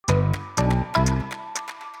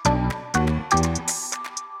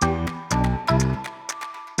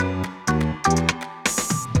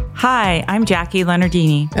Hi, I'm Jackie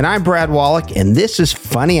Leonardini. And I'm Brad Wallach, and this is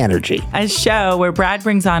Funny Energy, A show where Brad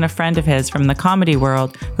brings on a friend of his from the comedy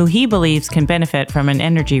world who he believes can benefit from an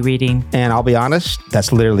energy reading. And I'll be honest,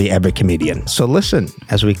 that's literally every comedian. So listen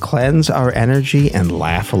as we cleanse our energy and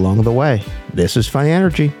laugh along the way. This is Funny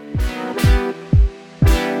Energy.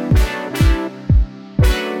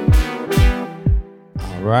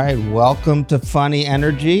 All right, welcome to Funny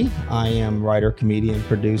Energy. I am writer, comedian,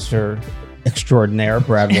 producer extraordinaire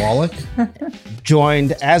Brad Wallach,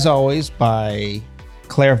 joined as always by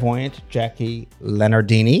clairvoyant Jackie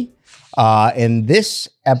Leonardini. In this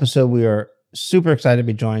episode, we are super excited to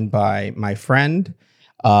be joined by my friend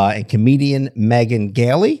and comedian Megan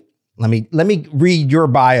Gailey. Let me read your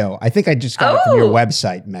bio. I think I just got it from your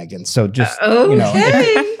website, Megan. So just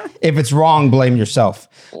if it's wrong, blame yourself.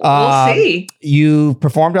 We'll see. You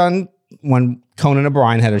performed on when Conan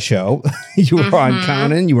O'Brien had a show. You were on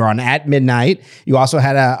Conan. You were on At Midnight. You also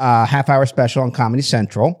had a half-hour special on Comedy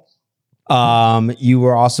Central. You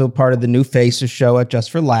were also part of the New Faces show at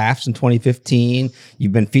Just for Laughs in 2015.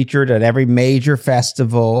 You've been featured at every major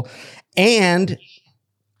festival. And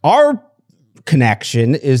our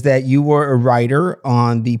connection is that you were a writer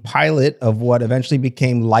on the pilot of what eventually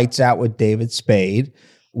became Lights Out with David Spade,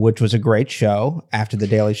 which was a great show after The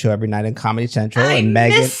Daily Show every night on Comedy Central. I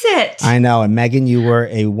miss it. I know. And Megan, you were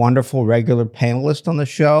a wonderful regular panelist on the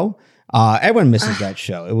show. Everyone misses that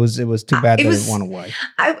show. It was too bad that it went away.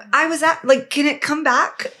 I was at, can it come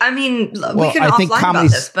back? I mean, we can offline about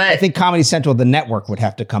this, but I think Comedy Central, the network, would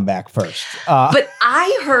have to come back first. But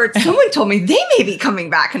I heard someone told me they may be coming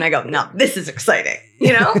back, and I go, no, this is exciting.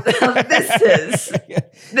 You know, this is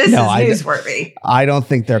newsworthy. I don't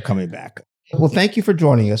think they're coming back. Well, thank you for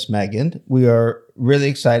joining us, Megan. We are really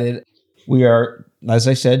excited. We are, as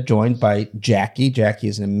I said, joined by Jackie. Jackie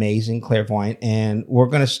is an amazing clairvoyant, and we're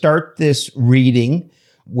going to start this reading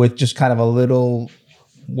with just kind of a little,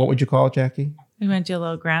 what would you call it, Jackie? We went to a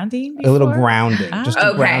little grounding before? A little grounding, just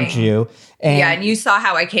to ground you. And you saw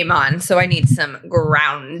how I came on, so I need some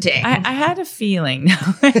grounding. I had a feeling.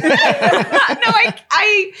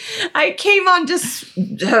 I came on just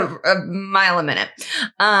a mile a minute.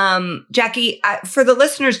 Jackie, for the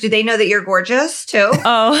listeners, do they know that you're gorgeous too?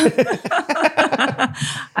 Oh.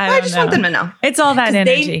 I just want them to know. It's all that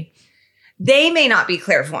energy. They may not be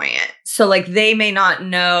clairvoyant. So they may not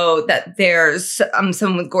know that there's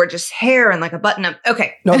someone with gorgeous hair and a button up.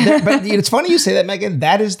 Okay. No, but it's funny you say that, Megan.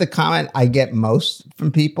 That is the comment I get most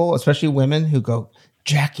from people, especially women who go,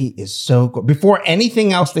 Jackie is so good. Before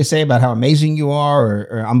anything else they say about how amazing you are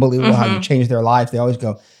or unbelievable how you changed their life, they always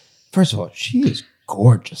go, first of all, she is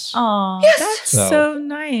gorgeous. Oh, yes. That's so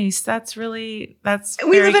nice. That's very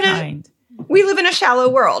kind. We live in a shallow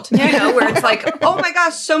world, where it's oh my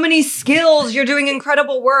gosh, so many skills. You're doing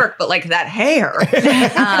incredible work, but that hair.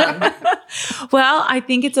 Well, I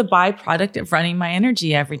think it's a byproduct of running my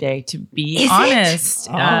energy every day, to be honest.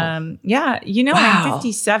 Oh. I'm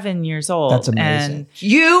 57 years old. That's amazing. And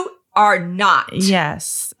you are not.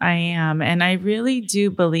 Yes, I am. And I really do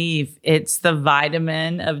believe it's the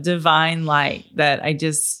vitamin of divine light that I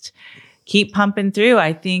just keep pumping through.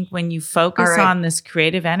 I think when you focus on this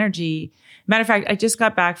creative energy. Matter of fact, I just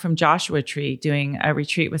got back from Joshua Tree doing a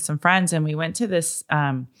retreat with some friends, and we went to this,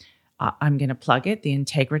 I'm going to plug it, the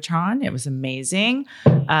Integratron. It was amazing,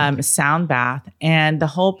 sound bath. And the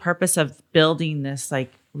whole purpose of building this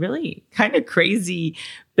really kind of crazy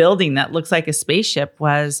building that looks like a spaceship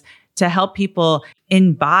was to help people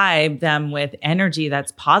imbibe them with energy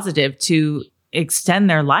that's positive to extend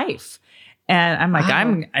their life. And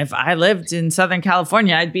I'm if I lived in Southern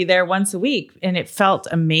California, I'd be there once a week. And it felt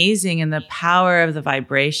amazing in the power of the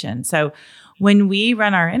vibration. So when we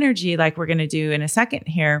run our energy, like we're going to do in a second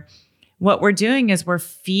here, what we're doing is we're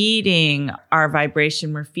feeding our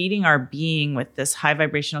vibration. We're feeding our being with this high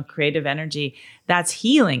vibrational creative energy that's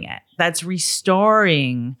healing it, that's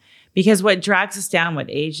restoring. Because what drags us down, what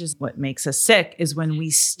ages, what makes us sick is when we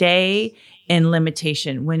stay in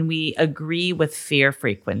limitation, when we agree with fear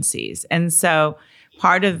frequencies. And so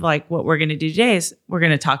part of what we're going to do today is we're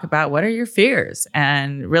going to talk about what are your fears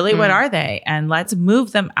and really what are they? And let's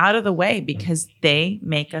move them out of the way because they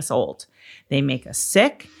make us old. They make us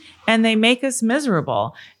sick and they make us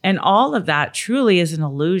miserable. And all of that truly is an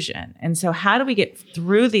illusion. And so how do we get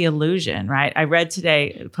through the illusion, right? I read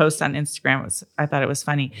today a post on Instagram. I thought it was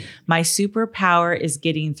funny. My superpower is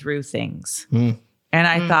getting through things. And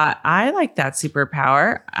I thought, I like that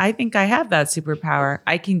superpower. I think I have that superpower.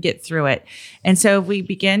 I can get through it. And so if we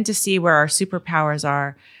begin to see where our superpowers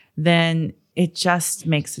are, then it just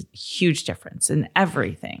makes a huge difference in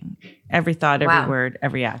everything. Every thought, every word,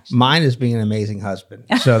 every action. Mine is being an amazing husband.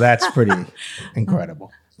 So that's pretty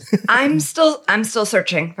incredible. I'm still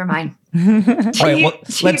searching for mine.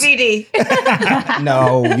 TBD.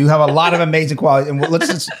 No, you have a lot of amazing qualities, and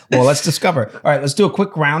let's discover. All right, let's do a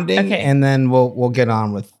quick grounding, and then we'll get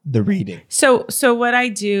on with the reading. So what I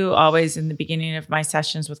do always in the beginning of my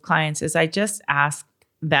sessions with clients is I just ask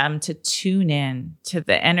them to tune in to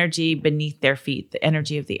the energy beneath their feet, the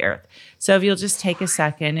energy of the earth. So if you'll just take a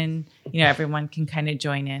second, and everyone can kind of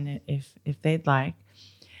join in if they'd like.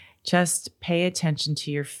 Just pay attention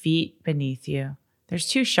to your feet beneath you. There's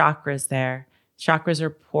 2 chakras there. Chakras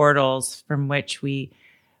are portals from which we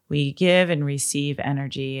give and receive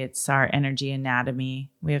energy. It's our energy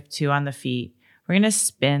anatomy. We have 2 on the feet. We're going to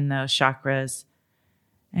spin those chakras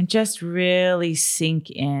and just really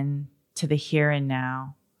sink in to the here and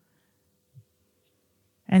now.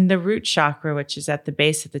 And the root chakra, which is at the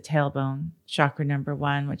base of the tailbone, chakra number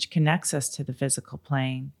 1, which connects us to the physical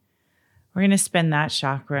plane. We're going to spin that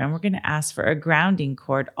chakra, and we're going to ask for a grounding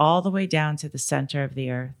cord all the way down to the center of the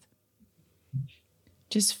earth.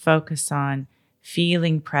 Just focus on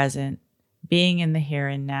feeling present, being in the here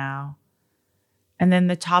and now. And then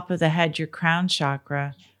the top of the head, your crown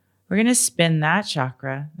chakra, we're going to spin that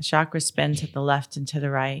chakra. The chakra spin to the left and to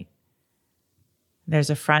the right. There's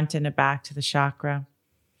a front and a back to the chakra.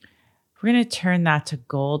 We're going to turn that to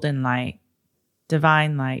golden light.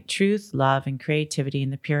 Divine light, truth, love, and creativity in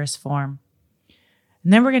the purest form.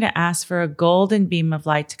 And then we're going to ask for a golden beam of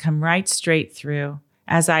light to come right straight through.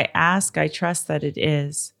 As I ask, I trust that it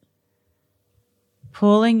is.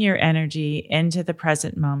 Pulling your energy into the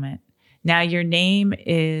present moment. Now your name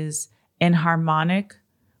is in harmonic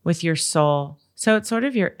with your soul. So it's sort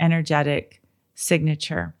of your energetic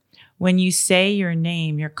signature. When you say your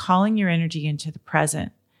name, you're calling your energy into the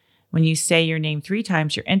present. When you say your name 3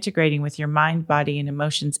 times, you're integrating with your mind, body, and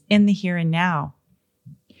emotions in the here and now.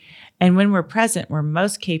 And when we're present, we're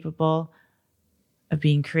most capable of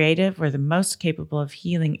being creative. We're the most capable of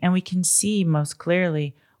healing. And we can see most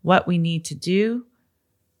clearly what we need to do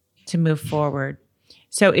to move forward.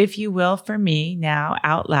 So if you will, for me now,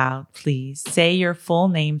 out loud, please say your full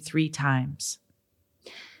name 3 times.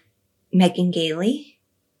 Megan Gailey,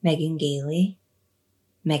 Megan Gailey,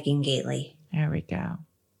 Megan Gailey. There we go.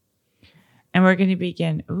 And we're going to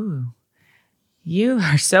begin. Ooh, you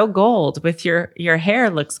are so gold with your hair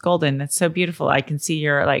looks golden. That's so beautiful. I can see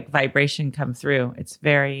your vibration come through. It's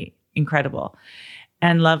very incredible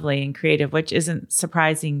and lovely and creative, which isn't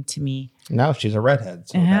surprising to me. No, she's a redhead,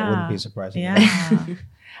 so that wouldn't be surprising. Yeah.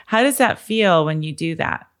 How does that feel when you do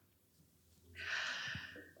that?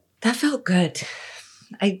 That felt good.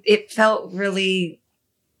 It felt really,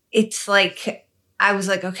 it's like, I was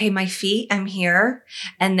like, okay, my feet, I'm here.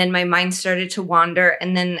 And then my mind started to wander.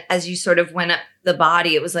 And then as you sort of went up the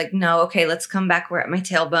body, it was like, no, okay, let's come back. We're at my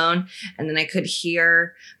tailbone. And then I could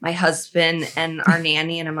hear my husband and our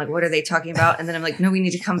nanny. And I'm like, what are they talking about? And then I'm like, no, we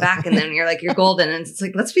need to come back. And then you're like, you're golden. And it's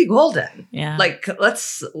like, let's be golden. Yeah.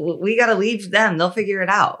 We got to leave them. They'll figure it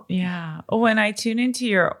out. Yeah. When I tune into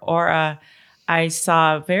your aura, I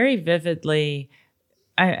saw very vividly,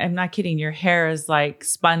 I'm not kidding, your hair is like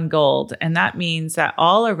spun gold. And that means that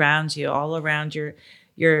all around you, all around your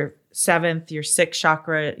 7th, your 6th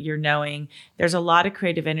chakra, your knowing, there's a lot of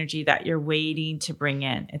creative energy that you're waiting to bring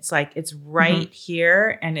in. It's like it's right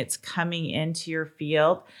here and it's coming into your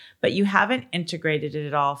field, but you haven't integrated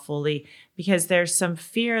it all fully because there's some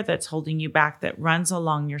fear that's holding you back that runs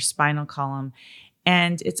along your spinal column.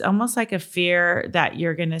 And it's almost like a fear that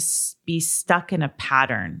you're going to be stuck in a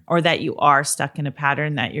pattern, or that you are stuck in a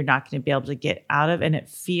pattern that you're not going to be able to get out of. And it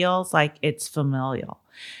feels like it's familial,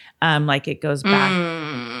 like it goes back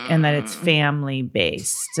and that it's family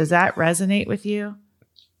based. Does that resonate with you?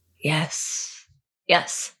 Yes.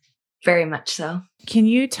 Yes, very much so. Can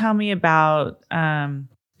you tell me about,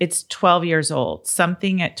 it's 12 years old,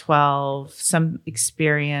 something at 12, some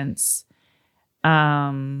experience,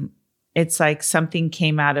 it's like something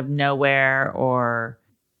came out of nowhere, or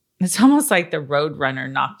it's almost like the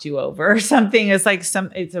Roadrunner knocked you over or something. It's like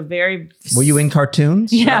it's a very... Were you in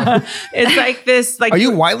cartoons? Yeah. It's like this, like... Are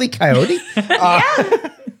you Wile E. Coyote? Yeah.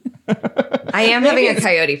 I am having a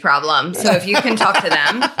coyote problem. So if you can talk to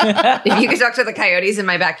them, if you could talk to the coyotes in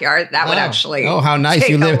my backyard, that would actually how nice. Take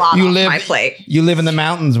you live off my plate. You live in the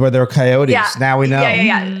mountains where there are coyotes. Yeah. Now we know.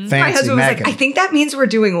 Yeah. Fancy My husband was Megan. like, I think that means we're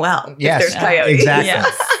doing well. Yes, if there's coyotes. Exactly.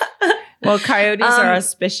 Yes. Well, coyotes are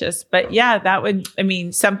auspicious, but yeah, that would,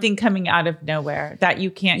 something coming out of nowhere that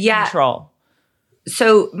you can't control.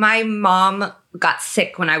 So my mom got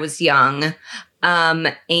sick when I was young,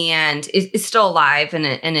 and is still alive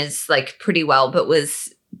and is like pretty well, but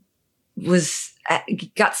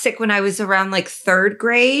got sick when I was around like 3rd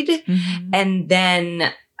grade. Mm-hmm. And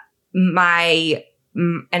then my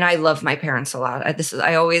and I love my parents a lot. I'm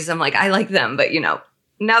like, I like them, but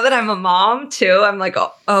now that I'm a mom too, I'm like,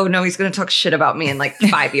 oh no, he's going to talk shit about me in like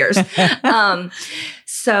 5 years.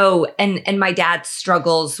 So, and my dad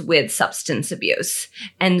struggles with substance abuse.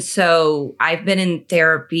 And so I've been in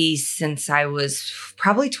therapy since I was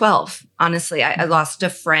probably 12. Honestly, I lost a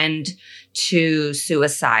friend to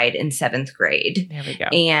suicide in 7th grade. There we go.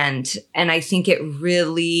 And I think it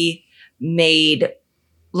really made,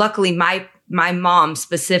 luckily my mom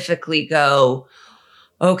specifically go,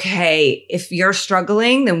 okay, if you're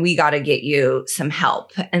struggling, then we got to get you some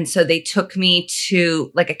help. And so they took me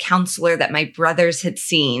to like a counselor that my brothers had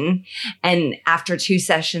seen. And after 2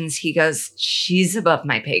 sessions, he goes, she's above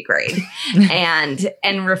my pay grade and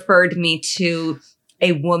referred me to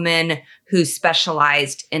a woman who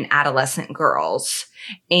specialized in adolescent girls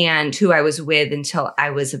and who I was with until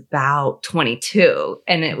I was about 22.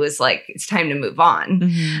 And it was like, it's time to move on.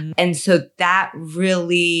 Mm-hmm. And so that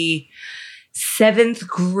really, 7th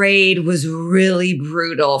grade was really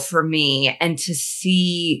brutal for me. And to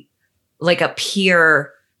see like a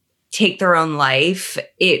peer take their own life,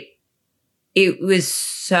 it was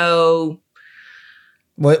so.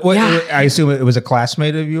 What yeah. I assume it was a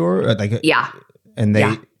classmate of yours? Yeah. And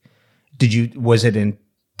was it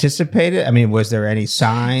anticipated? I mean, was there any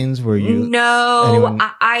signs? Were you? No,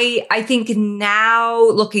 I think now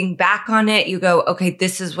looking back on it, you go, okay,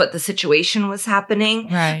 this is what the situation was happening.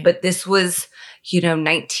 Right. But this was,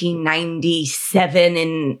 1997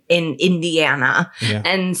 in Indiana. Yeah.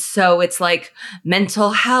 And so it's like mental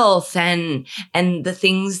health and the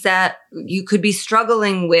things that you could be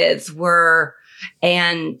struggling with were,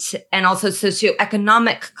 and also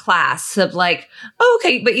socioeconomic class of like,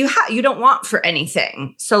 okay, but you don't want for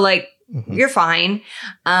anything. So like, mm-hmm. You're fine.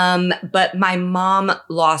 But my mom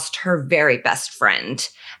lost her very best friend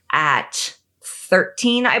at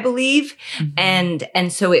 13, I believe. Mm-hmm.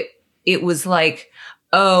 And so it was like,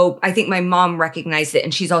 oh, I think my mom recognized it,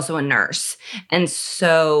 and she's also a nurse. And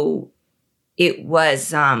so it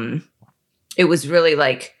was really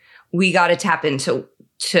like, we got to tap into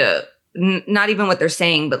not even what they're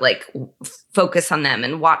saying, but like focus on them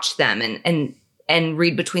and watch them and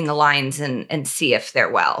read between the lines and see if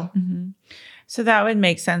they're well. Mm-hmm. So that would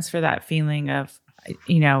make sense for that feeling of,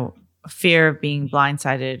 fear of being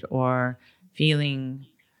blindsided or feeling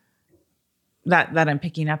that I'm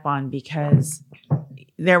picking up on, because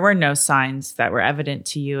there were no signs that were evident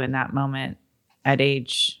to you in that moment at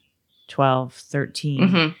age 12, 13.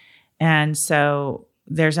 Mm-hmm. And so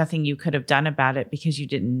there's nothing you could have done about it because you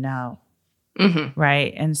didn't know. Mm-hmm.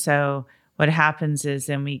 Right. And so what happens is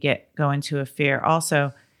then we go into a fear.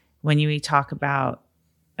 Also, when we talk about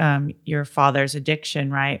your father's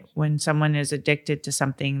addiction, right? When someone is addicted to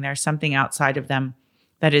something, there's something outside of them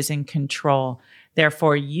that is in control.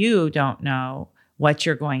 Therefore, you don't know what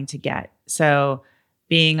you're going to get. So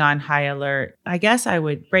being on high alert, I guess I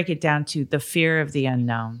would break it down to the fear of the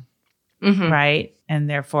unknown, mm-hmm. right? And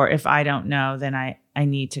therefore, if I don't know, then I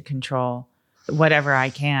need to control whatever I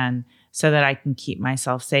can so that I can keep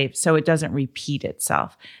myself safe so it doesn't repeat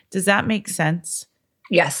itself. Does that make sense?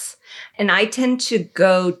 Yes. And I tend to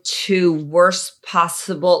go to worst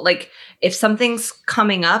possible, like if something's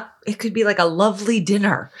coming up, it could be like a lovely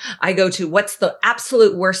dinner. I go to what's the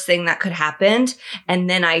absolute worst thing that could happen. And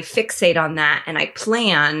then I fixate on that and I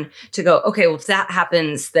plan to go, okay, well, if that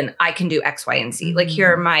happens, then I can do X, Y, and Z. Mm-hmm. Like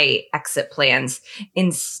here are my exit plans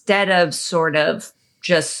instead of sort of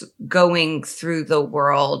just going through the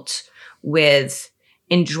world with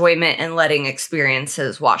enjoyment and letting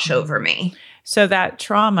experiences wash mm-hmm. over me. So that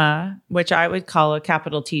trauma, which I would call a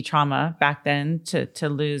capital T trauma back then, to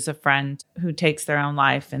lose a friend who takes their own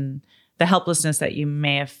life, and the helplessness that you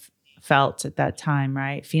may have felt at that time,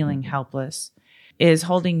 right? Feeling helpless, is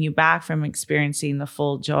holding you back from experiencing the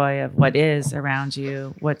full joy of what is around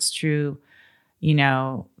you, what's true.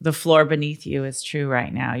 The floor beneath you is true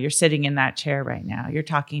right now. You're sitting in that chair right now. You're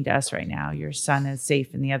talking to us right now. Your son is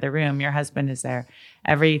safe in the other room. Your husband is there.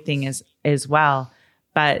 Everything is well.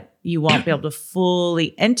 But you won't be able to fully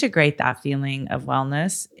integrate that feeling of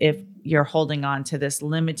wellness if you're holding on to this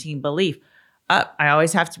limiting belief. I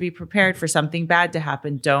always have to be prepared for something bad to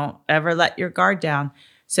happen. Don't ever let your guard down.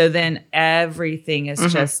 So then everything is mm-hmm.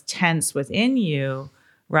 just tense within you,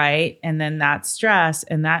 right? And then that stress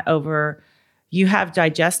and that you have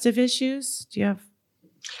digestive issues? Do you have?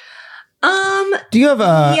 Do you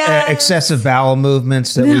have excessive bowel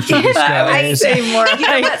movements that we should discuss? I say more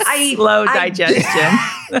slow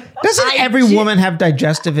digestion. Doesn't every woman have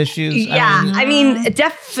digestive issues? Yeah. I mean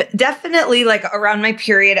definitely like around my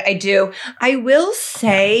period, I do. I will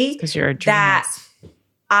say because you're a dreamer.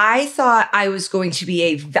 I thought I was going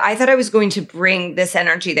to bring this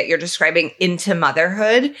energy that you're describing into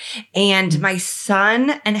motherhood. And my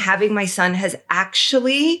son, and having my son has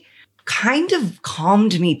actually kind of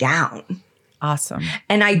calmed me down. Awesome.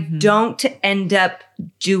 And I don't end up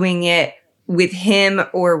doing it with him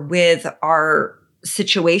or with our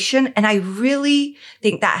situation. And I really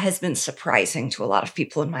think that has been surprising to a lot of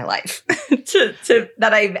people in my life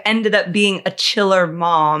that I've ended up being a chiller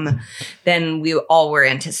mom than we all were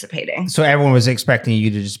anticipating. So everyone was expecting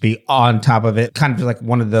you to just be on top of it, kind of like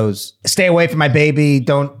one of those, stay away from my baby,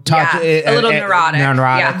 don't talk to it. A little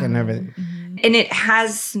neurotic and everything. And that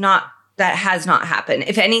has not happened.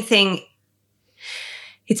 If anything,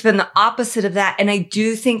 it's been the opposite of that. And I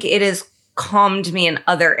do think it has calmed me in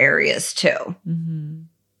other areas too. Mm-hmm.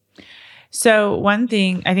 So one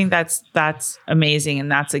thing, I think that's amazing. And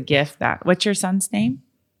that's a gift what's your son's name?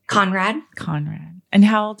 Conrad. And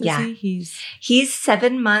how old is he? He's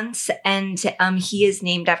 7 months, and he is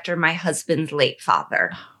named after my husband's late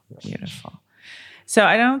father. Oh, beautiful. So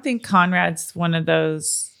I don't think Conrad's one of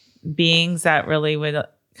those beings that really would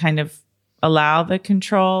kind of allow the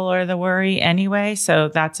control or the worry anyway. So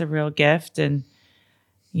that's a real gift. And,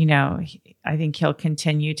 I think he'll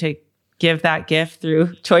continue to give that gift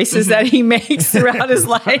through choices that he makes throughout his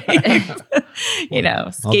life,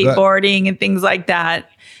 skateboarding and things like that,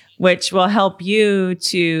 which will help you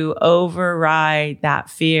to override that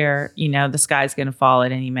fear. The sky's going to fall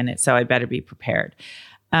at any minute, so I better be prepared.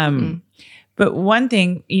 But one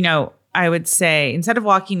thing, I would say, instead of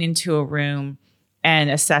walking into a room and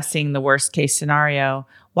assessing the worst case scenario,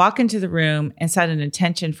 walk into the room and set an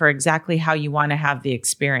intention for exactly how you want to have the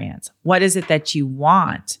experience. What is it that you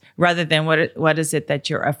want rather than what is it that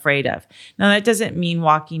you're afraid of? Now, that doesn't mean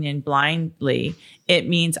walking in blindly. It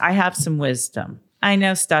means I have some wisdom. I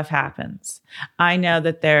know stuff happens. I know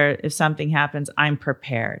that if something happens, I'm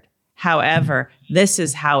prepared. However, this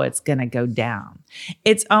is how it's going to go down.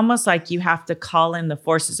 It's almost like you have to call in the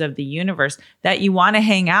forces of the universe that you want to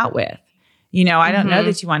hang out with. I don't know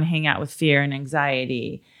that you want to hang out with fear and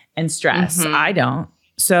anxiety and stress. I don't.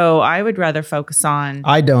 So I would rather focus on...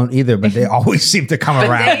 I don't either, but they always seem to come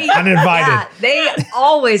around uninvited. Yeah, they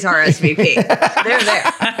always RSVP. They're there.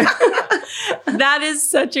 That is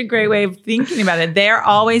such a great way of thinking about it. They're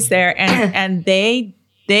always there, and they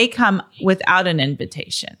come without an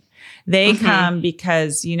invitation. They come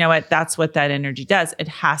because, you know what, that's what that energy does. It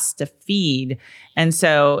has to feed. And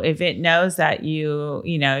so if it knows that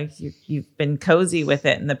you've been cozy with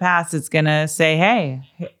it in the past, it's going to say, hey,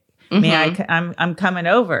 I'm coming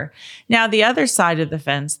over. Now, the other side of the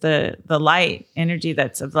fence, the light energy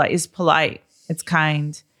that's of light is polite. It's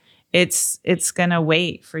kind. It's going to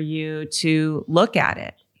wait for you to look at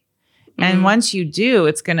it. And once you do,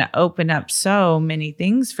 it's going to open up so many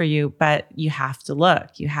things for you, but you have to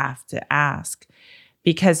look, you have to ask,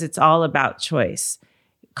 because it's all about choice.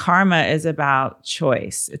 Karma is about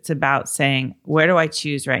choice. It's about saying, where do I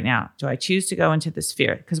choose right now? Do I choose to go into this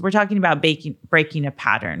fear? Because we're talking about breaking a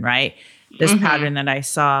pattern, right? This pattern that I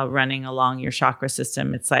saw running along your chakra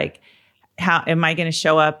system. It's like, how am I going to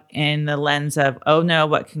show up in the lens of, oh no,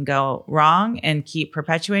 what can go wrong, and keep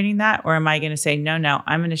perpetuating that? Or am I going to say, no,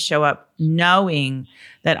 I'm going to show up knowing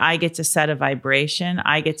that I get to set a vibration,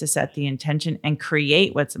 I get to set the intention and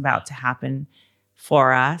create what's about to happen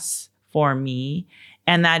for us, for me.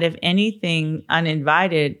 And that if anything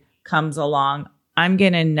uninvited comes along, I'm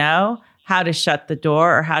going to know how to shut the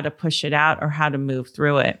door or how to push it out or how to move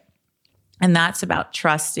through it. And that's about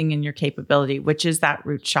trusting in your capability, which is that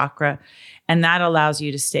root chakra. And that allows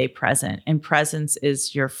you to stay present. And presence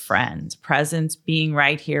is your friend. Presence, being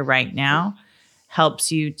right here, right now,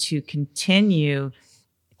 helps you to continue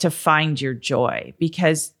to find your joy,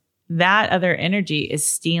 because that other energy is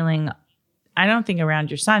stealing, I don't think around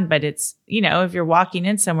your son, but it's, if you're walking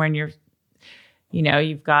in somewhere and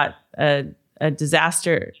you've got a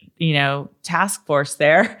disaster, task force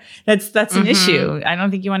there, that's an issue. I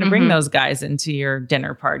don't think you want to bring those guys into your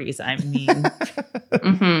dinner parties. I mean,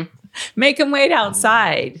 make them wait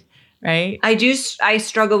outside, right? I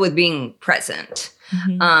struggle with being present.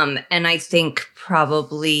 And I think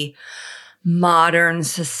probably modern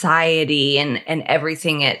society and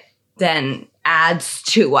everything it then adds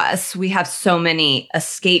to us. We have so many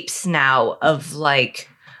escapes now of like,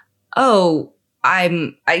 oh,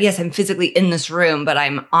 I'm physically in this room, but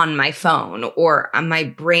I'm on my phone, or my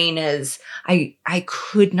brain is, I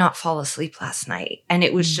could not fall asleep last night. And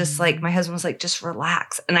it was just like, my husband was like, just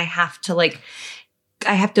relax. And I have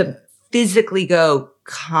to physically go,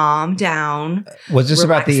 calm down. Was this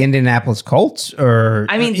relax. About the Indianapolis Colts, or?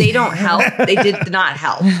 I mean, they don't help. They did not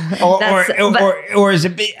help. or is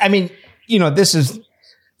it, I mean, this is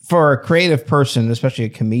for a creative person, especially a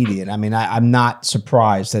comedian, I mean, I'm not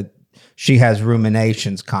surprised that she has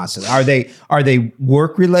ruminations constantly. Are they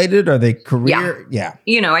work related? Are they career? Yeah.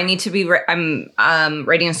 You know, I need to be, I'm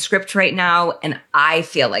writing a script right now and I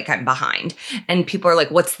feel like I'm behind. And people are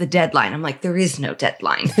like, what's the deadline? I'm like, there is no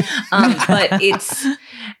deadline. But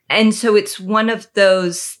so it's one of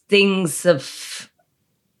those things of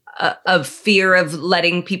fear of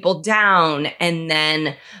letting people down. And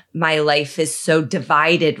then my life is so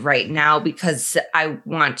divided right now because I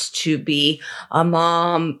want to be a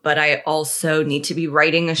mom, but I also need to be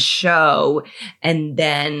writing a show. And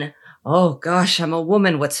then, oh gosh, I'm a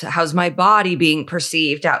woman. How's my body being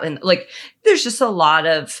perceived out? And like, there's just a lot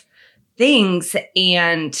of things.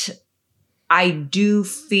 And I do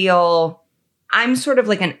feel I'm sort of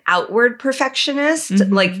like an outward perfectionist.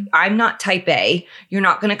 Mm-hmm. Like I'm not type A. You're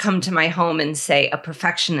not going to come to my home and say a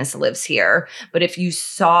perfectionist lives here. But if you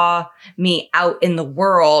saw me out in the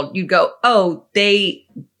world, you'd go, oh, they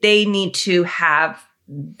need to have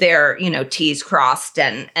their, T's crossed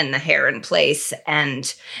and the hair in place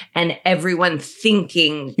and everyone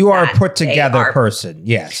thinking you are a put together person.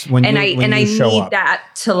 Yes. I need that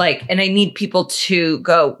to and I need people to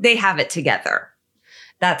go, they have it together.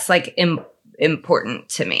 That's like important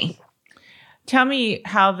to me. Tell me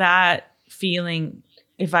how that feeling,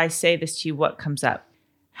 if I say this to you, what comes up?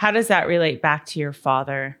 How does that relate back to your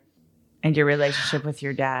father and your relationship with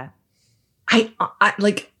your dad?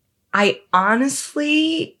 I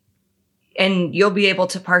honestly, and you'll be able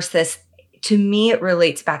to parse this, to me, it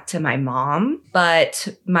relates back to my mom, but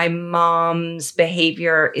my mom's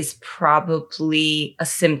behavior is probably a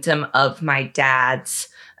symptom of my dad's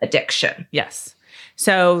addiction. Yes.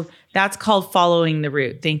 So that's called following the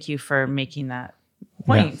root. Thank you for making that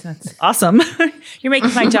point. Yeah. That's awesome. You're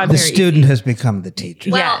making my job the very student easy. Has become the teacher.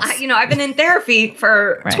 Well, yes. I've been in therapy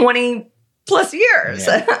for 20 plus years.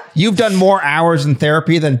 Yeah. You've done more hours in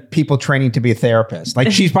therapy than people training to be a therapist.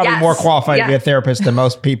 Like she's probably more qualified to be a therapist than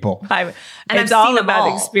most people. It's all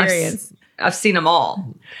about experience. I've seen them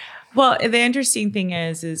all. Well, the interesting thing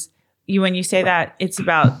is when you say that, it's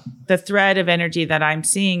about the thread of energy that I'm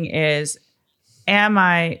seeing is,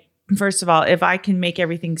 first of all, if I can make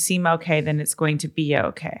everything seem okay, then it's going to be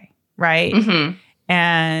okay. Right. Mm-hmm.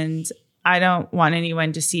 And I don't want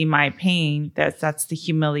anyone to see my pain. That's the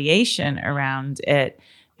humiliation around it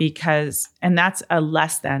and that's a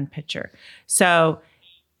less than picture. So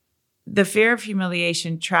the fear of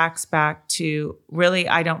humiliation tracks back to really,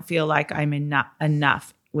 I don't feel like I'm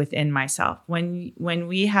enough within myself. When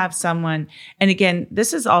we have someone, and again,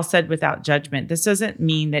 this is all said without judgment. This doesn't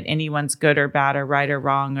mean that anyone's good or bad or right or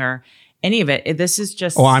wrong or any of it. This is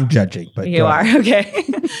just... Oh, I'm judging, but... You are? Okay.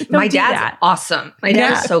 My dad's awesome. My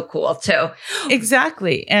dad is so cool, too.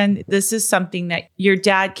 Exactly. And this is something that your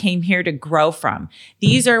dad came here to grow from.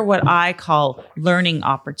 These are what I call learning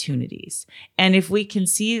opportunities. And if we can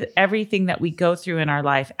see everything that we go through in our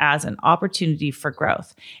life as an opportunity for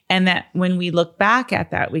growth, and that when we look back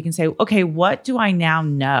at that, we can say, okay, what do I now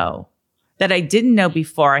know that I didn't know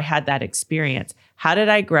before I had that experience? How did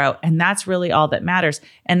I grow? And that's really all that matters.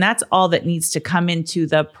 And that's all that needs to come into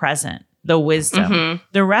the present, the wisdom. Mm-hmm.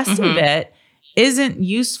 The rest of it isn't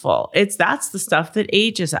useful. That's the stuff that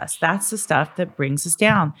ages us. That's the stuff that brings us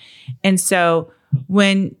down. And so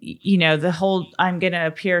when, the whole, I'm going to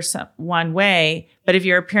appear one way, but if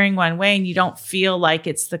you're appearing one way and you don't feel like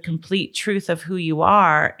it's the complete truth of who you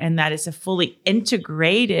are, and that is a fully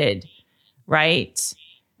integrated,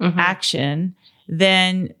 action,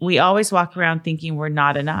 then we always walk around thinking we're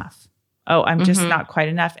not enough. Oh, I'm just not quite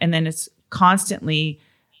enough. And then it's constantly,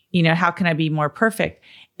 how can I be more perfect?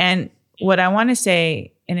 And what I want to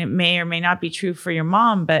say, and it may or may not be true for your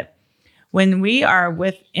mom, but when we are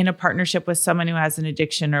in a partnership with someone who has an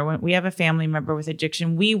addiction, or when we have a family member with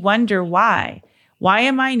addiction, we wonder why. Why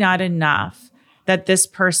am I not enough that this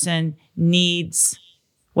person needs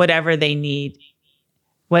whatever they need,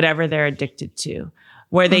 whatever they're addicted to?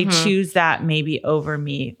 Where they choose that maybe over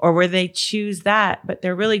me, or where they choose that, but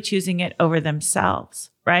they're really choosing it over themselves,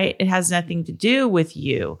 right? It has nothing to do with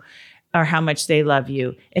you or how much they love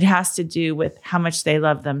you. It has to do with how much they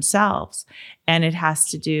love themselves. And it has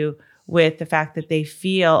to do with the fact that they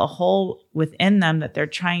feel a hole within them that they're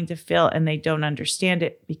trying to fill, and they don't understand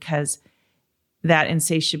it because that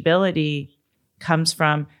insatiability comes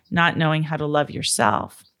from not knowing how to love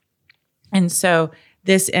yourself. And so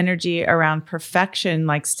this energy around perfection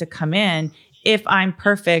likes to come in. If I'm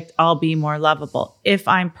perfect, I'll be more lovable. If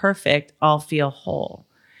I'm perfect, I'll feel whole.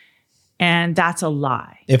 And that's a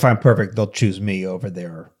lie. If I'm perfect, they'll choose me over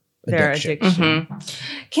their addiction. Mm-hmm.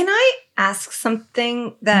 Can I ask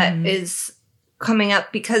something that is coming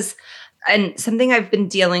up? Because And something I've been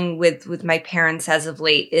dealing with my parents as of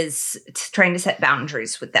late is trying to set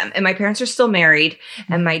boundaries with them. And my parents are still married,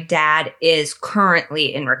 and my dad is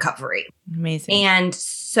currently in recovery. Amazing. And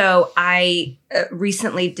so I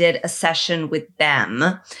recently did a session with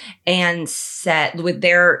them and with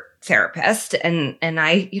their therapist, and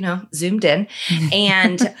I, zoomed in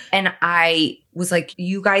and I was like,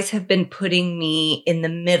 you guys have been putting me in the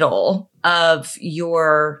middle of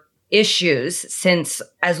your issues since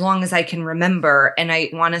as long as I can remember. And I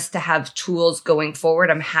want us to have tools going forward.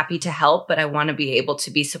 I'm happy to help, but I want to be able to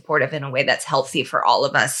be supportive in a way that's healthy for all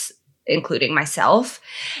of us, including myself.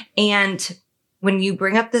 And when you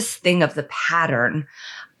bring up this thing of the pattern,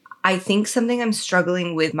 I think something I'm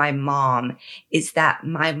struggling with my mom is that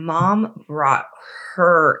my mom brought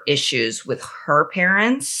her issues with her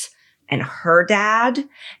parents and her dad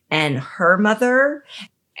and her mother.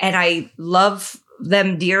 And I love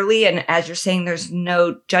them dearly. And as you're saying, there's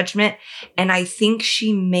no judgment. And I think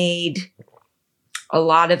she made a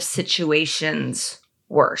lot of situations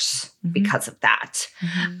worse because of that.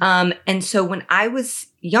 And so when I was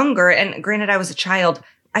younger, and granted I was a child,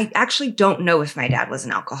 I actually don't know if my dad was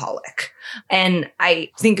an alcoholic. And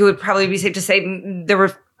I think it would probably be safe to say there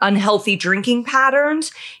were unhealthy drinking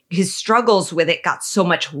patterns. His struggles with it got so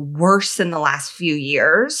much worse in the last few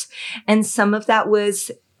years. And some of that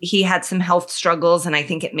was he had some health struggles, and I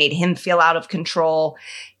think it made him feel out of control.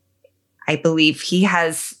 I believe he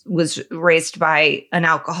was raised by an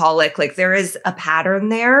alcoholic. Like, there is a pattern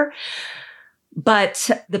there. But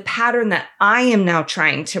the pattern that I am now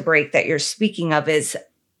trying to break that you're speaking of is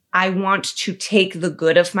I want to take the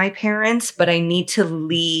good of my parents, but I need to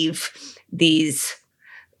leave these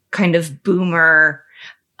kind of boomer,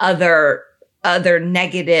 other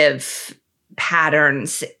negative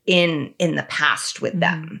patterns in the past with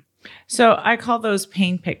them. So I call those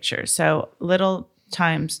pain pictures. So little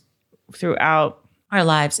times throughout our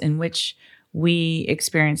lives in which we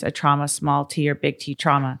experience a trauma, small T or big T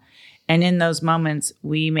trauma. And in those moments,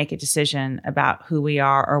 we make a decision about who we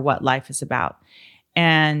are or what life is about.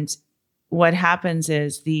 And what happens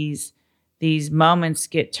is these moments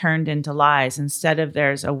get turned into lies. Instead of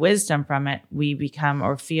there's a wisdom from it, we become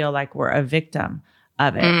or feel like we're a victim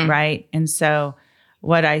of it, right? And so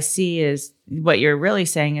what I see is what you're really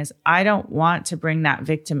saying is I don't want to bring that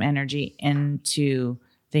victim energy into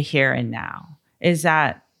the here and now. Is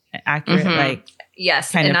that accurate? Like,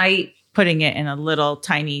 yes. Kind of putting it in a little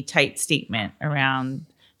tiny, tight statement around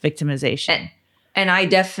victimization. And I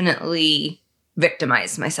definitely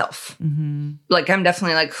victimize myself. Like, I'm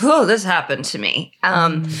definitely like, oh, this happened to me.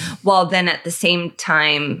 While then at the same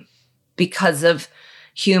time, because of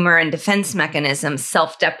humor and defense mechanisms,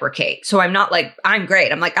 self-deprecate. So I'm not like, I'm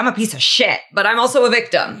great. I'm like, I'm a piece of shit, but I'm also a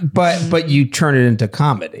victim. But you turn it into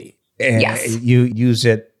comedy. Yes. You use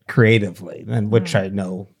it creatively, and which I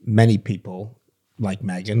know many people like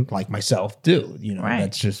Megan, like myself, do.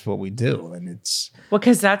 That's just what we do. And it's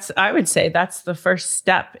because I would say that's the first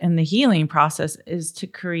step in the healing process, is to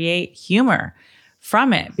create humor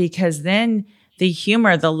from it, because then the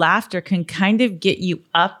humor, the laughter can kind of get you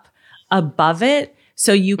up above it.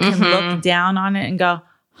 So you can look down on it and go,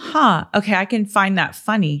 okay, I can find that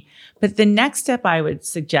funny. But the next step I would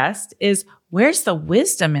suggest is, where's the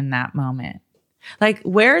wisdom in that moment? Like,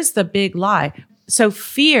 where's the big lie? So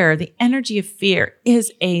fear, the energy of fear,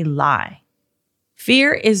 is a lie.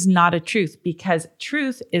 Fear is not a truth, because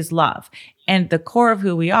truth is love. And the core of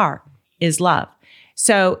who we are is love.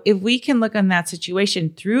 So if we can look on that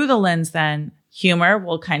situation through the lens, then humor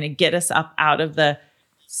will kind of get us up out of the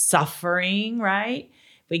suffering, right?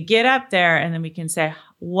 We get up there and then we can say,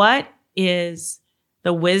 what is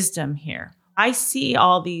the wisdom here? I see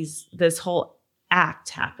all this whole act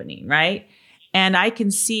happening, right? And I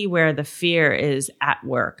can see where the fear is at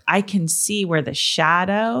work. I can see where the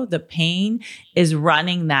shadow, the pain, is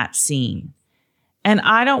running that scene. And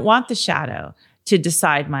I don't want the shadow to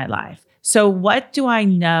decide my life. So what do I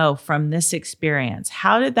know from this experience?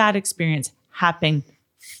 How did that experience happen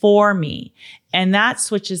for me? And that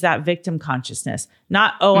switches that victim consciousness.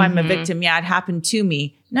 Not, I'm a victim. Yeah, it happened to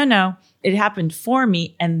me. No, it happened for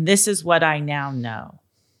me. And this is what I now know.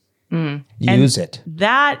 Use it.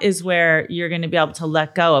 That is where you're going to be able to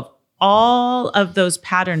let go of all of those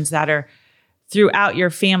patterns that are throughout your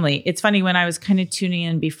family. It's funny, when I was kind of tuning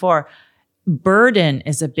in before, burden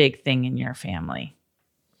is a big thing in your family.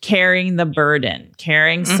 Carrying the burden,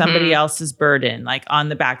 carrying somebody else's burden, like on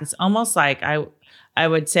the back. It's almost like I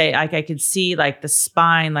would say, like, I could see like the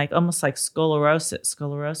spine, like almost like scoliosis.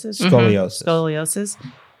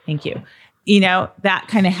 Thank you. That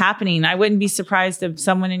kind of happening. I wouldn't be surprised if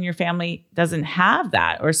someone in your family doesn't have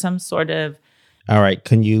that, or some sort of All right.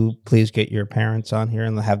 Can you please get your parents on here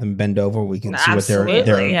and have them bend over? We can see what their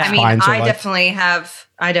spines are like. definitely have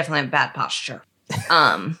bad posture.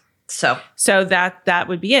 So that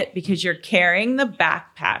would be it, because you're carrying the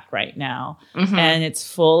backpack right now and it's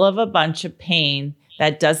full of a bunch of pain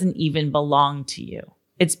that doesn't even belong to you.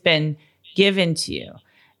 It's been given to you.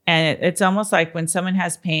 And it's almost like when someone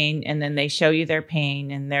has pain and then they show you their pain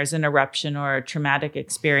and there's an eruption or a traumatic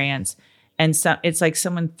experience. And so it's like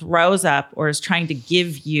someone throws up or is trying to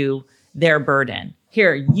give you their burden.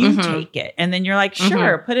 Here, you take it. And then you're like,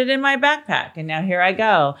 sure, put it in my backpack. And now here I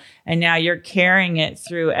go. And now you're carrying it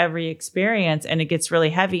through every experience and it gets really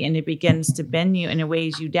heavy and it begins to bend you and it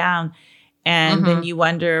weighs you down. And then you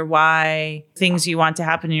wonder why things you want to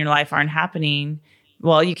happen in your life aren't happening.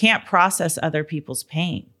 Well, you can't process other people's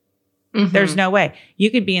pain. There's no way. You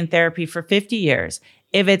could be in therapy for 50 years.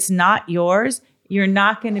 If it's not yours, you're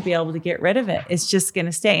not going to be able to get rid of it. It's just going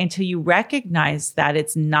to stay until you recognize that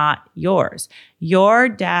it's not yours. Your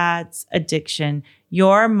dad's addiction,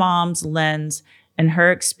 your mom's lens and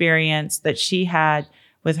her experience that she had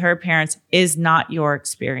with her parents is not your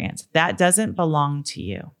experience. That doesn't belong to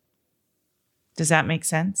you. Does that make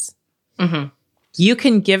sense? You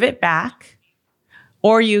can give it back,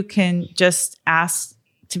 or you can just ask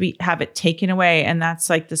to have it taken away. And that's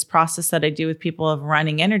like this process that I do with people of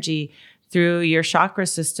running energy through your chakra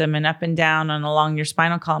system and up and down and along your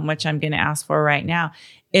spinal column, which I'm going to ask for right now,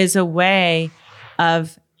 is a way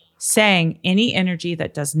of saying any energy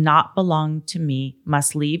that does not belong to me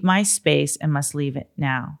must leave my space and must leave it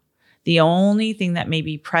now. The only thing that may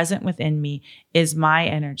be present within me is my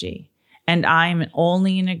energy, and I'm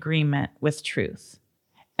only in agreement with truth.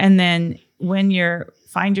 And then when you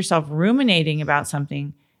find yourself ruminating about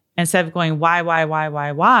something, instead of going,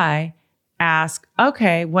 why, ask,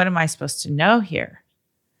 okay, what am I supposed to know here?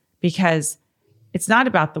 Because it's not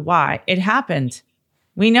about the why. It happened.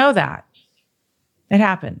 We know that. It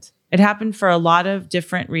happened. It happened for a lot of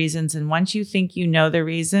different reasons. And once you think you know the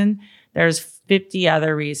reason, there's 50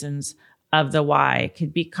 other reasons of the why. It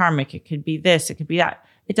could be karmic. It could be this. It could be that.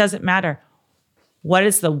 It doesn't matter. What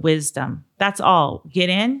is the wisdom? That's all. Get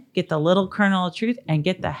in, get the little kernel of truth, and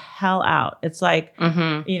get the hell out. It's like,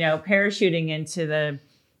 parachuting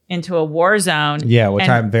into a war zone. Yeah, which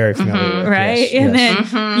I'm very familiar with. Right? Yes, and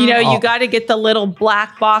then, you got to get the little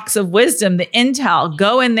black box of wisdom, the intel.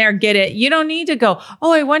 Go in there, get it. You don't need to go,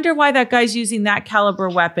 oh, I wonder why that guy's using that caliber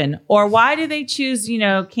weapon. Or why do they choose,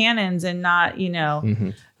 cannons and not,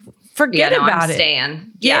 forget about it.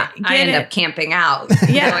 I end up camping out.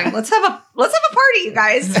 Going, let's have a party, you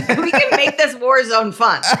guys. We can make this war zone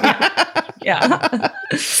fun.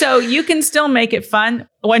 So you can still make it fun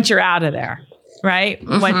once you're out of there. Right.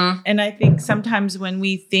 And I think sometimes when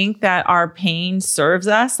we think that our pain serves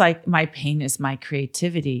us, like my pain is my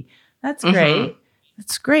creativity. That's great.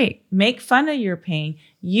 That's great. Make fun of your pain,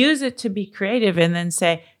 use it to be creative, and then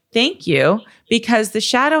say, thank you, because the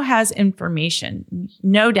shadow has information,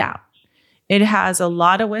 no doubt. It has a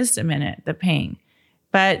lot of wisdom in it, the pain.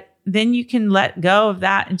 But then you can let go of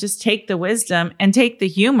that and just take the wisdom and take the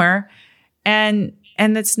humor, and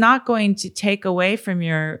it's not going to take away from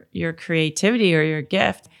your creativity or your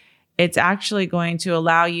gift. It's actually going to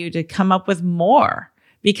allow you to come up with more,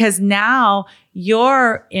 because now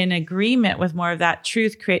you're in agreement with more of that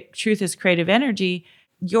truth. Truth is creative energy.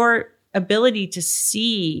 Your ability to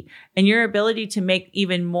see and your ability to make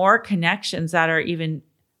even more connections that are even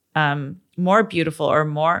more beautiful or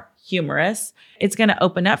more humorous, it's going to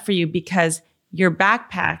open up for you, because your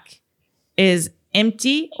backpack is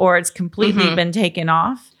empty or it's completely been taken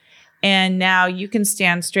off. And now you can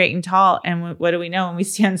stand straight and tall. And what do we know? When we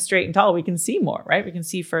stand straight and tall, we can see more, right? We can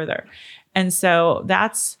see further. And so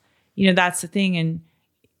that's the thing. And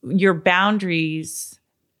your boundaries,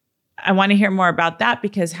 I want to hear more about that,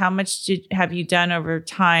 because how much have you done over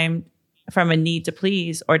time from a need to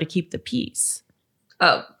please or to keep the peace?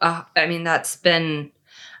 I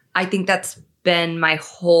think that's been my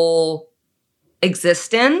whole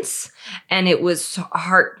existence, and it was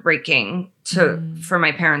heartbreaking for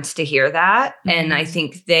my parents to hear that. And I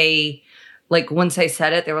think they, like, once I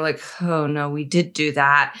said it, they were like, oh no, we did do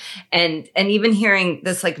that. And even hearing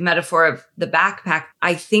this like metaphor of the backpack,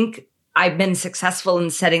 I think I've been successful in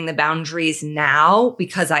setting the boundaries now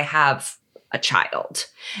because I have a child.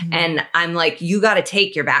 And I'm like, you got to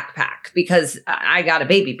take your backpack, because I got a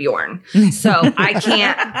baby Bjorn. So I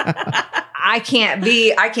can't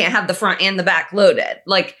have the front and the back loaded.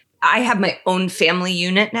 Like, I have my own family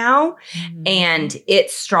unit now, and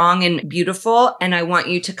it's strong and beautiful. And I want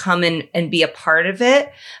you to come in and be a part of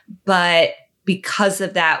it. But because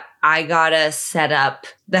of that, I got to set up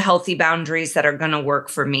the healthy boundaries that are going to work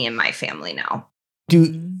for me and my family now.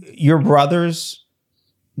 Do your brothers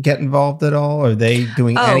get involved at all? Are they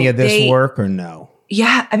doing any of this work or no?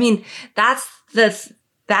 Yeah. I mean, that's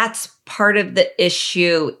part of the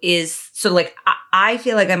issue is, so like, I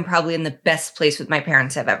feel like I'm probably in the best place with my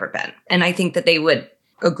parents I've ever been. And I think that they would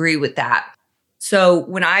agree with that. So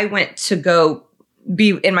when I went to go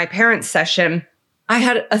be in my parents' session, I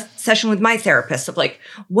had a session with my therapist of like,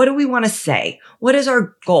 what do we want to say? What is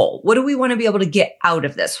our goal? What do we want to be able to get out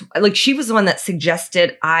of this? Like, she was the one that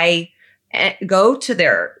suggested I go to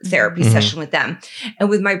their therapy session with them. And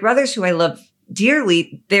with my brothers, who I love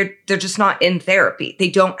dearly, they're just not in therapy. They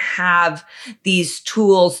don't have these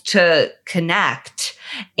tools to connect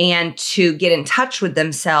and to get in touch with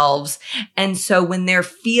themselves. And so when they're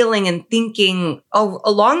feeling and thinking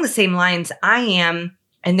along the same lines I am,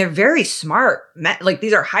 and they're very smart men, like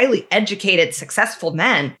these are highly educated, successful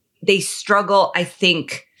men, they struggle, I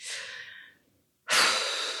think,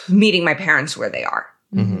 meeting my parents where they are.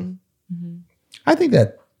 I think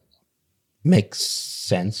that makes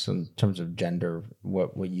sense in terms of gender,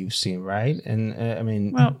 what you've seen, right? And I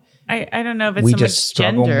mean, well, I don't know if it's we so just much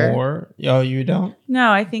struggle gender. more. Oh, you don't?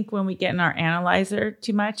 No, I think when we get in our analyzer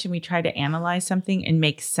too much and we try to analyze something and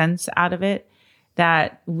make sense out of it,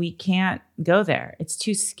 that we can't go there. It's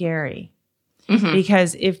too scary.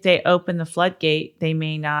 Because if they open the floodgate, they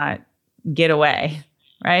may not get away,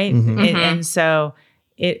 right? And so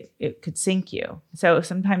it could sink you. So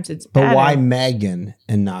sometimes it's better. But why Megan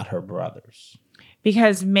and not her brothers?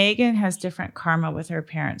 Because Megan has different karma with her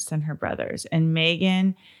parents than her brothers. And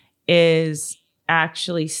Megan is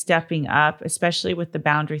actually stepping up, especially with the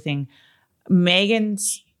boundary thing.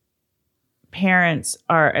 Megan's parents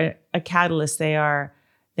are a catalyst. They are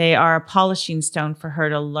a polishing stone for her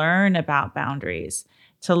to learn about boundaries,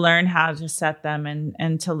 to learn how to set them,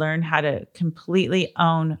 and to learn how to completely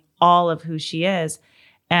own all of who she is.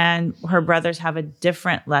 And her brothers have a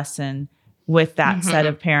different lesson with that set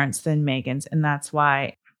of parents than Megan's. And that's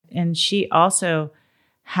why. And she also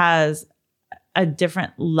has a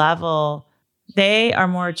different level. They are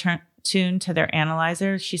more tuned to their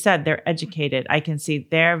analyzer. She said they're educated. I can see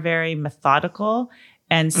they're very methodical.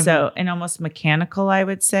 And so, and almost mechanical, I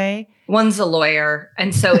would say. One's a lawyer.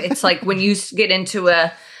 And so it's like when you get into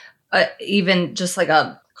a even just like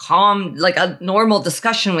a calm, like a normal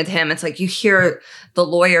discussion with him, it's like you hear the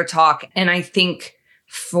lawyer talk. And I think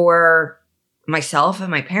for myself and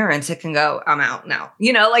my parents, it can go, I'm out now.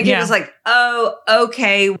 You know, like it was like, oh,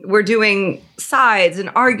 okay, we're doing sides and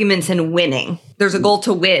arguments and winning. There's a goal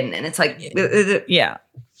to win. And it's like, yeah,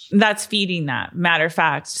 that's feeding that. Matter of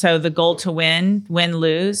fact. So the goal to win,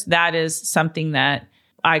 lose, that is something that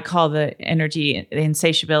I call the energy, the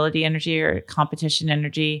insatiability energy or competition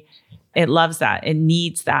energy. It loves that. It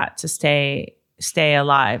needs that to stay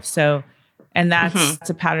alive. So, and that's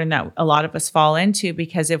a pattern that a lot of us fall into,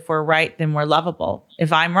 because if we're right, then we're lovable.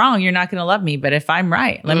 If I'm wrong, you're not going to love me. But if I'm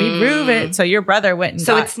right, let me prove it. So your brother went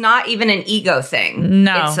and it's not even an ego thing.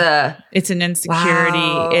 No, it's an insecurity.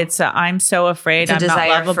 Wow. It's I'm so afraid I'm not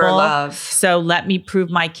lovable. For love. So let me prove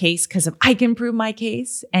my case, because if I can prove my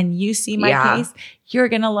case and you see my case, you're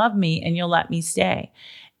going to love me and you'll let me stay.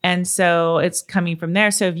 And so it's coming from there.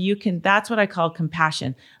 So if you can, that's what I call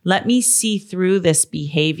compassion. Let me see through this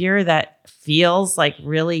behavior that feels like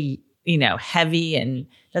really, heavy and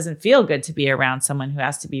doesn't feel good to be around someone who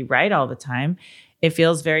has to be right all the time. It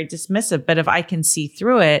feels very dismissive. But if I can see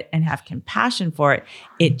through it and have compassion for it,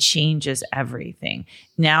 it changes everything.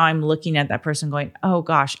 Now I'm looking at that person going, oh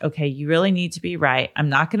gosh, okay, you really need to be right. I'm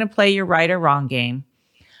not going to play your right or wrong game.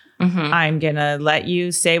 I'm going to let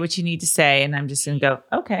you say what you need to say. And I'm just going to go,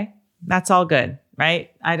 okay, that's all good,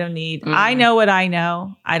 right? I don't need, I know what I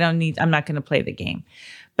know. I'm not going to play the game.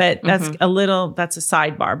 But that's that's a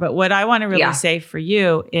sidebar. But what I want to really say for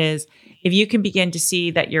you is, if you can begin to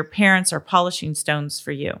see that your parents are polishing stones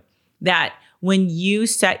for you, that when you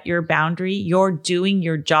set your boundary, you're doing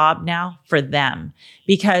your job now for them.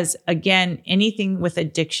 Because again, anything with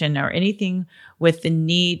addiction or anything with the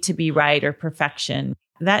need to be right or perfection,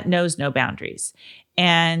 that knows no boundaries.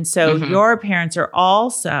 And so your parents are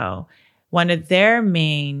also, one of their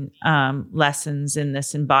main lessons in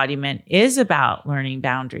this embodiment is about learning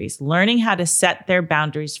boundaries, learning how to set their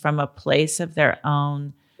boundaries from a place of their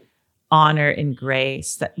own honor and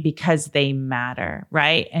grace, because they matter,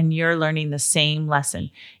 right? And you're learning the same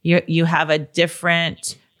lesson. You have a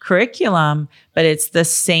different curriculum, but it's the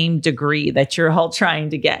same degree that you're all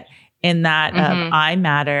trying to get. In that I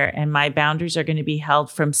matter, and my boundaries are going to be held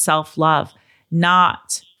from self-love,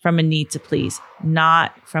 not from a need to please,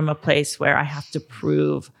 not from a place where I have to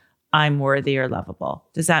prove I'm worthy or lovable.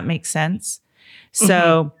 Does that make sense?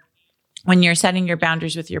 So when you're setting your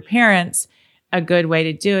boundaries with your parents, a good way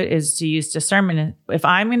to do it is to use discernment. If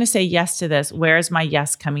I'm going to say yes to this, where is my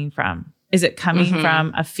yes coming from? Is it coming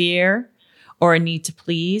from a fear or a need to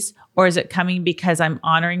please? Or is it coming because I'm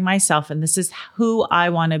honoring myself and this is who I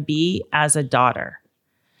want to be as a daughter?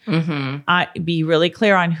 Be really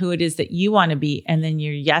clear on who it is that you want to be. And then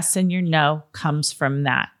your yes and your no comes from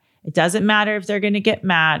that. It doesn't matter if they're going to get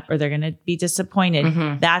mad or they're going to be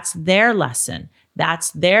disappointed. That's their lesson.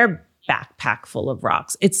 That's their backpack full of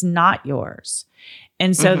rocks. It's not yours.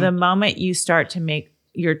 And so the moment you start to make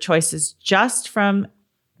your choices just from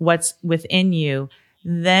what's within you,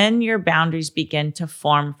 then your boundaries begin to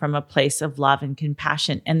form from a place of love and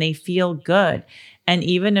compassion, and they feel good. And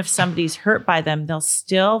even if somebody's hurt by them, they'll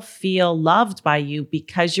still feel loved by you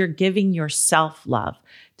because you're giving yourself love.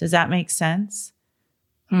 Does that make sense?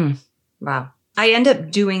 Wow. I end up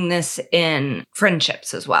doing this in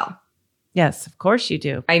friendships as well. Yes, of course you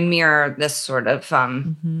do. I mirror this sort of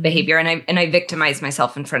behavior, and I victimize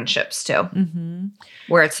myself in friendships too,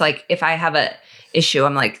 where it's like, if I have a issue,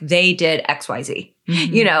 I'm like, they did X, Y, Z,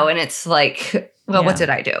 you know, and it's like, well, what did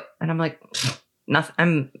I do? And I'm like,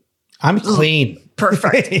 nothing. I'm clean.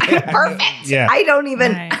 Perfect. I'm perfect. Yeah. I don't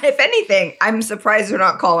even, if anything, I'm surprised they're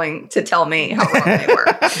not calling to tell me how wrong they were.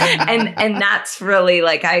 And that's really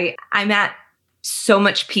like, I'm at so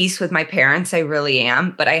much peace with my parents. I really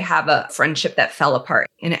am. But I have a friendship that fell apart,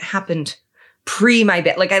 and it happened pre my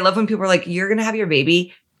baby. Like, I love when people are like, you're going to have your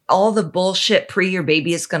baby. All the bullshit pre your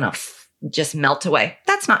baby is going to just melt away.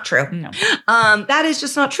 That's not true. No. That is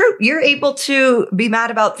just not true. You're able to be mad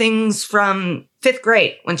about things from 5th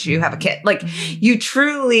grade once you have a kid. Like, you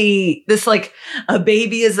truly, this like a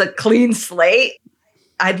baby is a clean slate.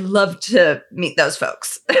 I'd love to meet those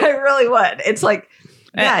folks. I really would. It's like,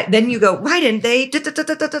 yeah. Then you go, why didn't they?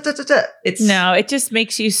 It's no, it just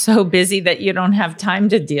makes you so busy that you don't have time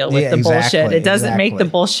to deal with the bullshit. It doesn't make the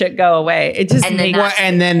bullshit go away. It just makes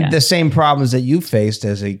the same problems that you faced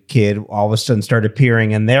as a kid all of a sudden start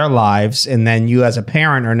appearing in their lives, and then you as a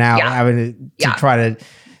parent are now having to try to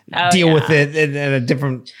deal with it in a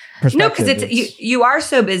different perspective. No, because it's you are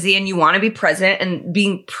so busy and you want to be present, and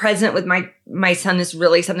being present with my son is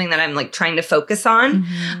really something that I'm like trying to focus on.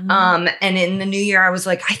 And in the new year, I was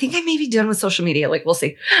like, I think I may be done with social media. Like, we'll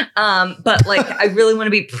see. But like, I really want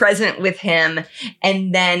to be present with him.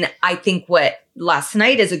 And then I think what last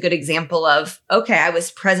night is a good example of, okay, I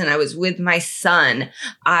was present. I was with my son.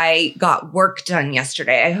 I got work done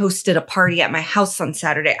yesterday. I hosted a party at my house on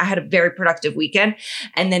Saturday. I had a very productive weekend.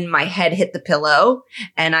 And then my head hit the pillow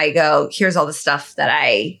and I go, here's all the stuff that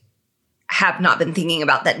I have not been thinking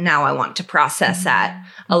about that now I want to process at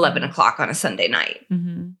 11 o'clock on a Sunday night.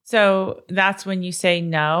 So that's when you say,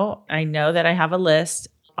 no, I know that I have a list.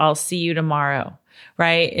 I'll see you tomorrow.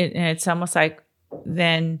 Right. And it's almost like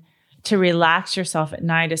then to relax yourself at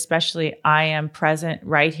night, especially, I am present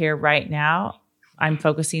right here, right now. I'm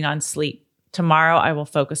focusing on sleep. Tomorrow, I will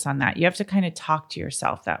focus on that. You have to kind of talk to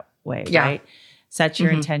yourself that way, right? Set your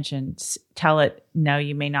intentions. Tell it, no,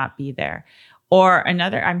 you may not be there. Or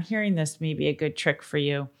another, I'm hearing this may be a good trick for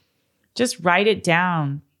you. Just write it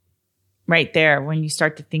down right there when you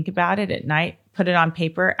start to think about it at night. Put it on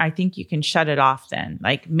paper. I think you can shut it off then.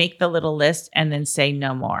 Like, make the little list and then say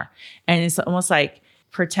no more. And it's almost like,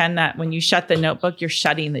 pretend that when you shut the notebook, you're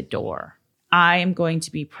shutting the door. I am going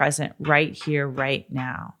to be present right here, right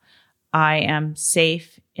now. I am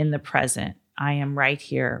safe in the present. I am right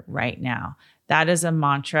here, right now. That is a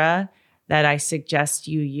mantra that I suggest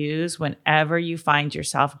you use whenever you find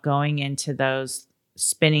yourself going into those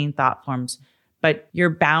spinning thought forms. But your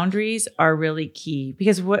boundaries are really key,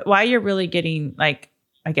 because why you're really getting, like,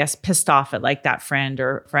 I guess, pissed off at like that friend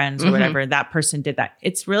or friends or whatever, that person did that.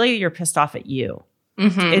 It's really, you're pissed off at you.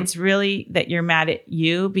 It's really that you're mad at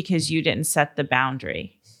you because you didn't set the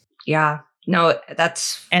boundary. Yeah. No,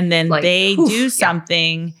 that's. And then like, they do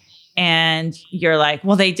something and you're like,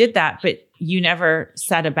 well, they did that, but you never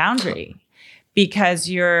set a boundary because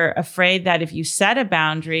you're afraid that if you set a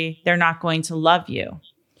boundary, they're not going to love you.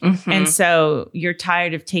 And so you're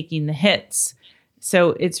tired of taking the hits.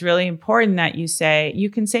 So it's really important that you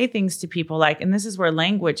can say things to people like, and this is where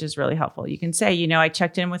language is really helpful. You can say, I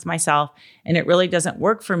checked in with myself and it really doesn't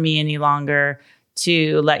work for me any longer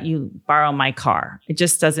to let you borrow my car. It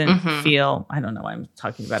just doesn't feel, I don't know why I'm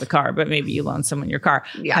talking about a car, but maybe you loan someone your car.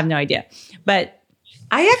 I have no idea. But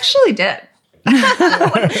I actually did.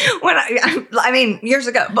 when I mean, years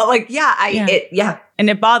ago, but like, And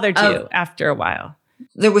it bothered you after a while.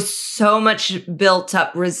 There was so much built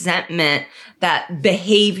up resentment that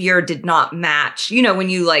behavior did not match. When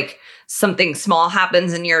you like something small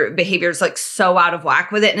happens and your behavior is like so out of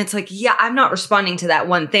whack with it. And it's like, yeah, I'm not responding to that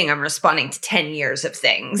one thing. I'm responding to 10 years of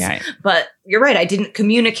things. Right. But you're right. I didn't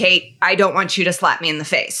communicate. I don't want you to slap me in the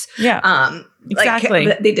face. Yeah. Exactly.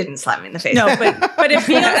 Like, they didn't slap me in the face. No, but it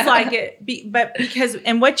feels like it. But because,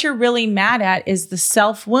 and what you're really mad at is the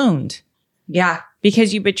self wound. Yeah.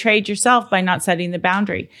 Because you betrayed yourself by not setting the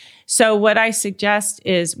boundary. So what I suggest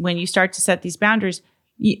is when you start to set these boundaries,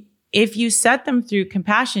 if you set them through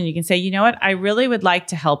compassion, you can say, you know what, I really would like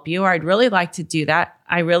to help you, or I'd really like to do that.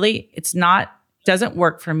 Doesn't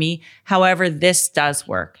work for me. However, this does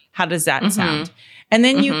work. How does that sound? And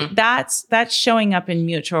then that's showing up in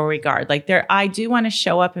mutual regard. Like I do want to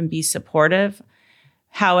show up and be supportive.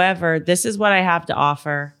 However, this is what I have to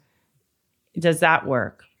offer. Does that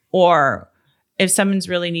work? Or if someone's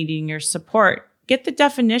really needing your support, get the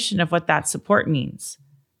definition of what that support means.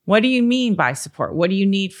 What do you mean by support? What do you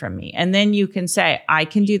need from me? And then you can say, I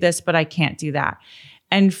can do this, but I can't do that.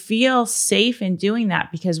 And feel safe in doing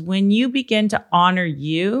that, because when you begin to honor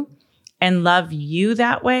you and love you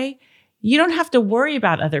that way, you don't have to worry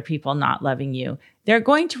about other people not loving you. They're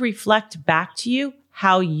going to reflect back to you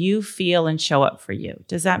how you feel and show up for you.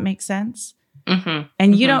 Does that make sense?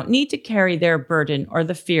 And you don't need to carry their burden or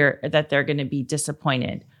the fear that they're going to be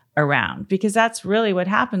disappointed around, because that's really what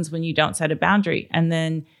happens when you don't set a boundary. And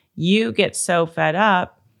then you get so fed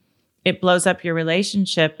up, it blows up your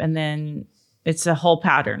relationship, and then it's a whole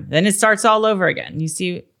pattern. Then it starts all over again. You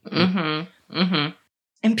see?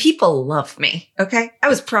 And people love me. Okay. I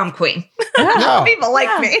was prom queen. No. People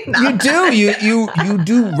like me. No. You do. You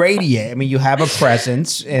do radiate. I mean, you have a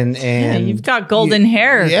presence and you've got golden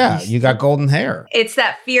hair. Yeah. You got golden hair. It's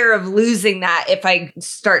that fear of losing that if I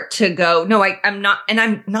start to go, no, I'm not. And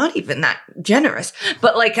I'm not even that generous,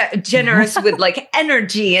 but like generous with like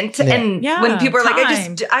energy. And when people are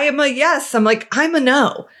like, I am a yes. I'm like, I'm a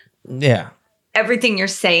no. Yeah. Everything you're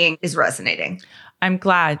saying is resonating. I'm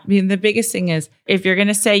glad. I mean, the biggest thing is if you're going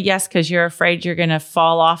to say yes because you're afraid you're going to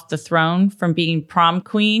fall off the throne from being prom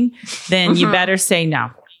queen, then you better say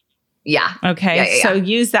no. Yeah. Okay. So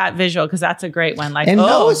use that visual, because that's a great one. Like,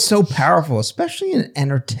 no is so powerful, especially in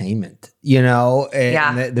entertainment,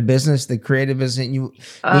 and the business, the creative business.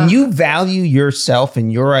 When you value yourself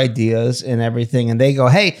and your ideas and everything, and they go,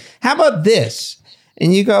 hey, how about this?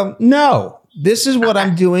 And you go, no. This is what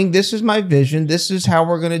I'm doing. This is my vision. This is how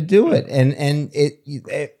we're going to do it. And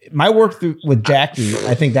my work with Jackie,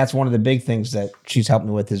 I think that's one of the big things that she's helped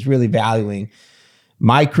me with, is really valuing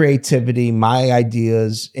my creativity, my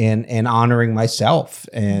ideas, and honoring myself,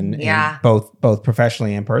 and both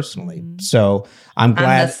professionally and personally. So I'm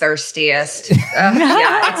glad. I'm the thirstiest.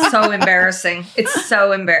 It's so embarrassing. It's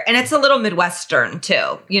so embarrassing, and it's a little Midwestern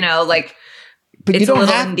too. But it's you don't a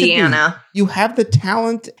little have Indiana. You have the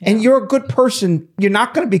talent, and you're a good person. You're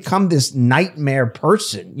not going to become this nightmare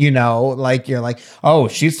person, like you're like, oh,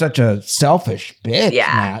 she's such a selfish bitch.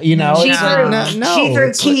 Yeah, now. She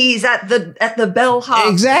threw keys at the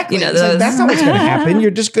bellhop. Exactly. That's not what's going to happen. You're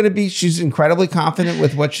just going to be. She's incredibly confident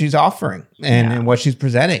with what she's offering and what she's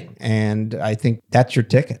presenting, and I think that's your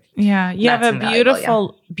ticket. Yeah, you have a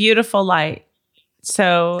beautiful, beautiful light.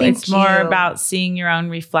 So it's more about seeing your own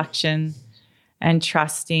reflection. And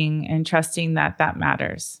trusting that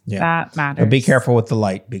matters. Yeah. That matters. But be careful with the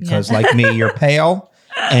light, because like me, you're pale.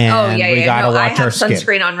 And we got to watch our skin. I have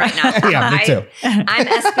sunscreen on right now. Yeah, me too. I'm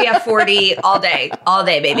SPF 40 all day,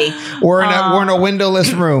 baby. We're in a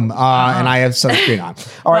windowless room, and I have sunscreen on.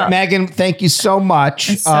 All right, Megan, thank you so much.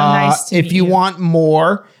 It's so nice to meet you. If you want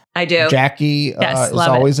more, I do. Jackie is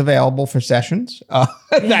always available for sessions.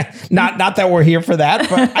 Not that we're here for that,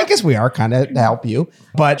 but I guess we are kind of to help you.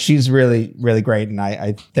 But she's really, really great. And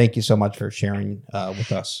I thank you so much for sharing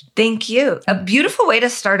with us. Thany you. A beautiful way to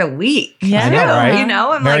start a week. Yeah. I know,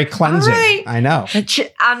 right? I'm very like, cleansing. all right. I know.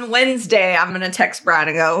 On Wednesday, I'm going to text Brad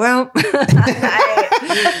and go, well, the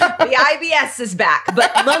IBS is back.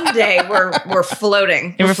 But Monday, we're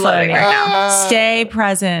floating. We're floating right now. Stay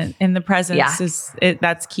present in the presence.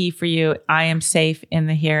 That's key for you. I am safe in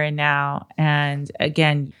the here and now. And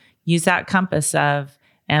again, use that compass of,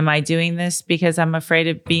 am I doing this because I'm afraid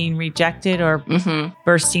of being rejected or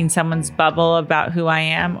bursting someone's bubble about who I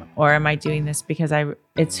am? Or am I doing this because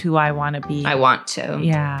it's who I want to be? I want to.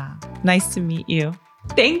 Yeah. Nice to meet you.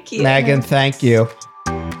 Thank you. Megan, thank you.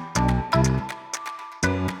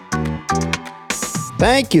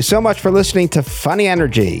 Thank you so much for listening to Funny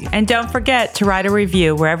Energy. And don't forget to write a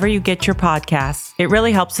review wherever you get your podcasts. It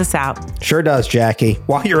really helps us out. Sure does, Jackie.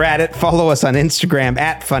 While you're at it, follow us on Instagram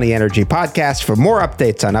at Funny Energy Podcast for more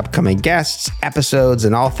updates on upcoming guests, episodes,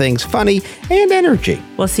 and all things funny and energy.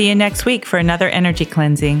 We'll see you next week for another energy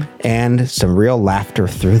cleansing. And some real laughter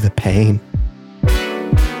through the pain.